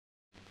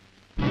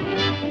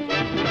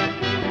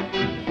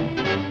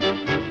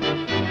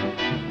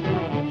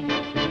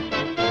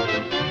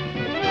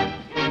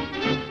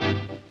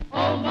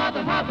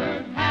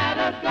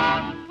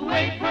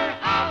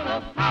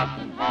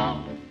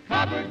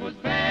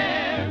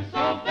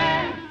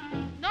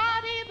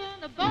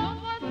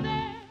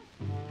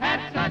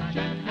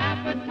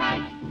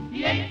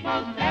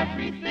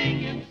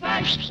everything in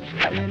sight.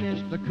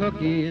 Finished the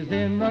cookies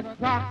in the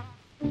crock,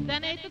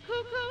 then ate the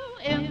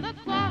cuckoo in the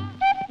clock.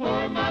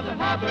 Poor Mother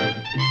Hubbard,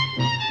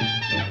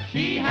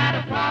 she had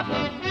a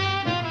problem.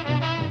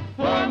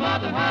 Poor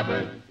Mother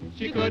Hubbard,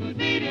 she couldn't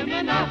feed him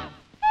enough.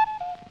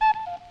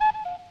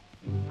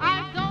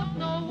 I don't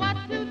know what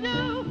to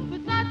do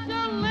with such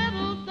a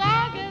little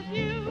dog as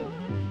you.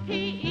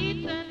 He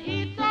eats and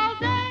eats all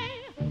day.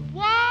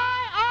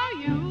 Why are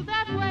you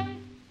that way?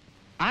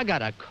 I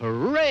got a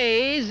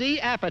crazy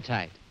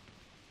appetite.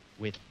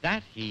 With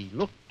that, he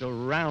looked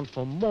around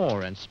for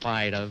more and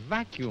spied a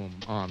vacuum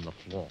on the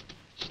floor.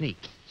 Sneak,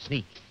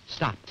 sneak,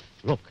 stop,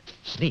 look,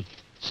 sneak,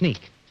 sneak,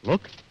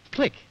 look,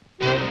 click.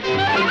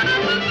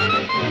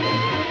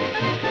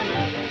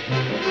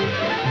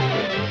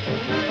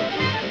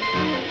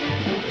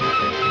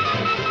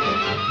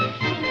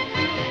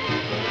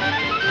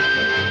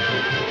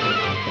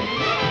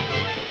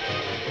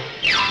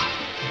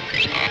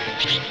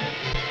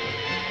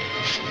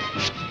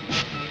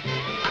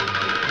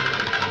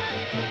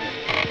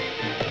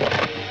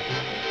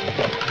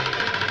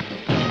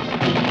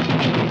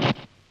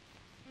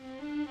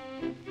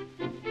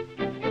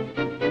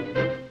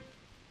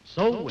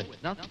 So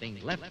with nothing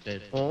left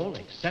at all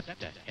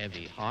except a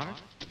heavy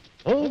heart,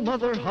 old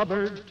Mother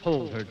Hubbard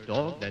told her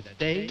dog that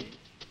they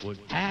would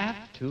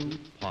have to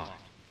part.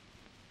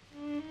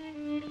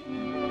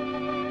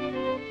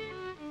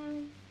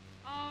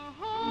 Our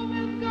home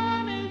is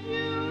gone as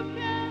you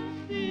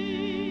can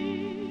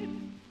see.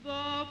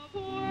 The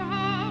poor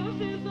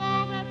house is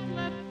all that's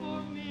left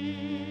for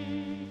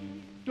me.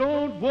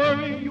 Don't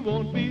worry, you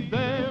won't be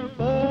there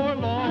for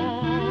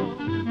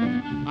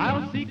long.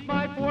 I'll seek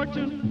my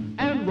fortune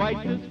and right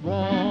this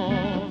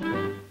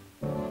wrong.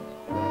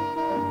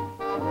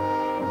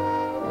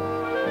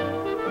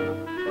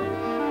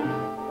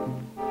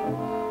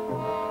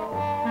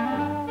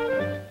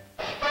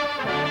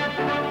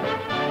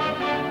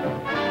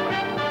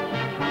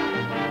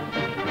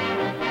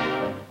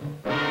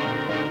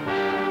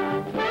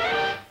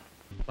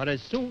 But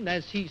as soon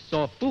as he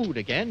saw food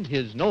again,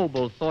 his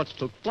noble thoughts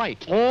took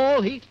flight.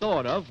 All he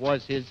thought of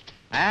was his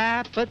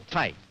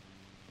appetite.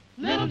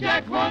 Little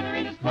Jack Horner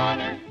in his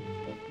corner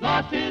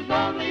lost his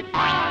only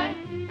pie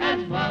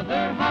as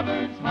Mother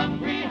Hubbard's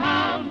hungry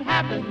hound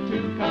happened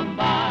to come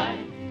by.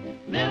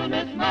 Little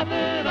Miss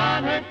Muffet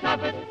on her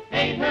tuffet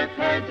ate her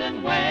curds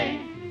and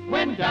whey,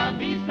 when down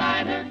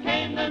beside her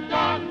came the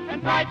dog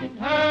and frightened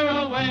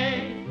her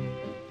away.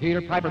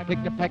 Peter Piper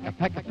picked a peck of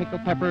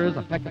pickled peppers,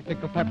 a peck of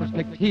pickled peppers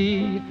picked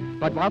he.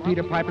 But while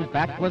Peter Piper's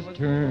back was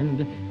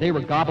turned, they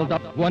were gobbled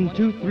up 1,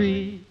 2,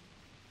 3.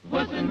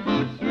 Puss in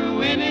Boots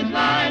threw in his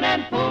line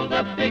and pulled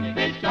a big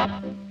fish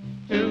up.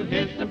 To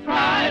his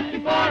surprise,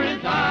 before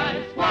his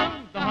eyes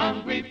swung the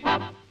hungry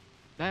pup.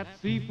 That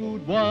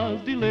seafood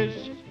was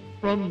delish.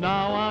 From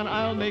now on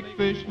I'll make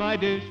fish my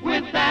dish.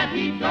 With that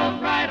he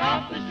dove right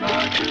off the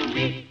shore to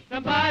eat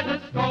them by the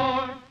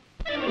score.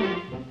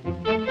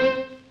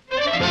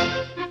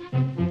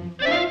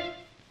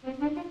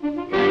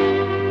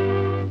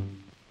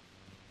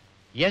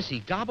 Yes,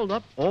 he gobbled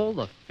up all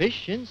the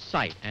fish in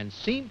sight and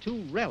seemed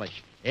to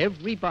relish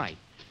every bite.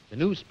 The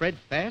news spread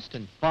fast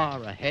and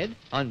far ahead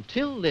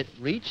until it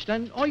reached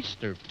an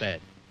oyster bed.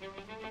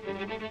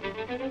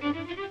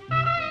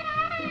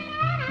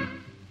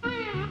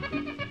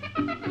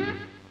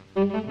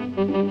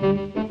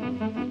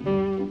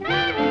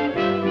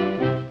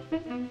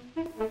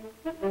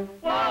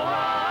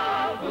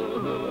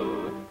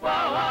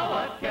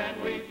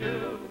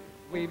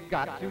 We've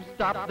got to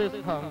stop this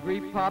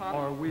hungry pup,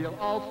 or we'll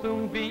all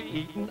soon be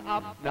eaten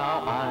up.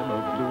 Now I'm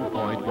a blue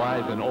point,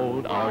 wise and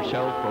old, our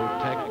shell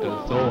protect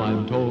us, so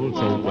I'm told.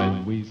 So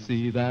when we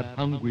see that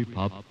hungry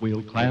pup,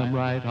 we'll clam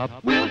right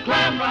up. We'll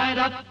climb right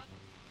up.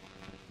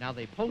 Now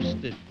they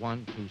posted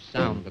one to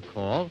sound the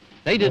call.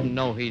 They didn't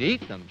know he'd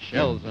eat them,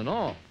 shells and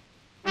all.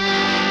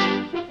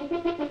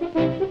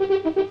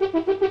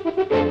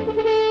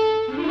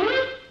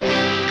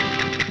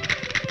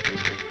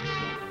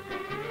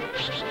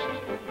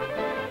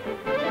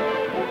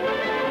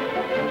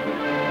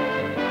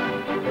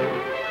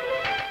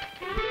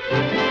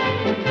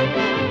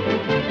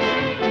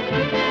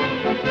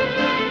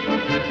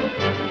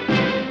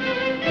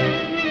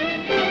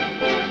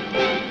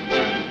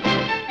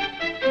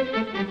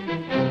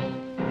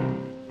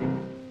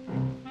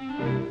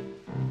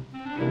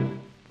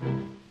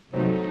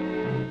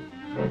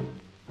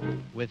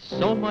 With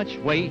so much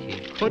weight he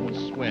couldn't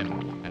swim,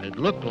 and it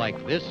looked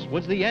like this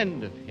was the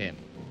end of him.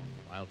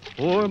 While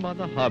poor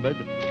Mother Hubbard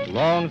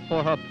longed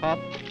for her pup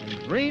and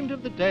dreamed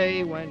of the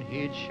day when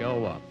he'd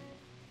show up.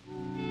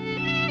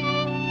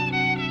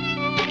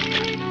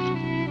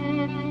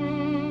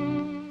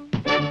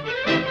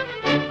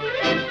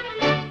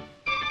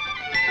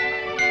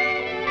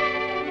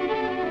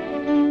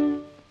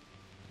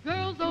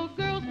 Girls, oh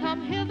girls,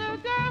 come hither,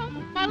 girls.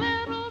 My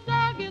little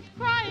dog is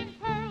crying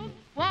pearls.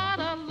 What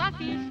a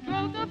lucky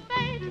stroke of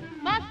fate.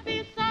 Must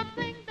be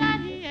something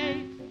that he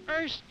ate.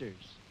 Oysters.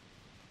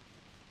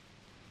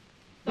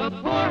 The The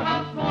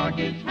poorhouse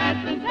mortgage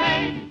has been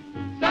paid.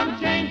 Some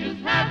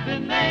changes have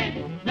been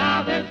made.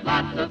 Now there's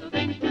lots of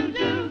things to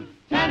do.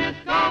 Tennis,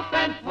 golf,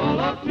 and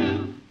polo,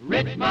 too.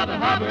 Rich Mother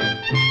Hubbard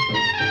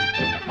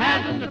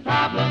hasn't a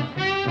problem.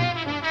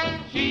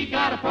 She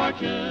got a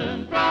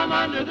fortune from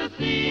under the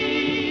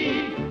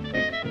sea.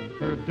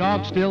 Her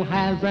dog still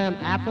has an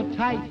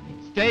appetite.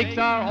 Steaks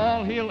are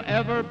all he'll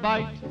ever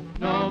bite.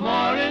 No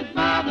more is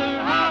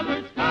Mother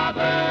Hubbard's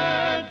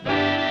cupboard bare.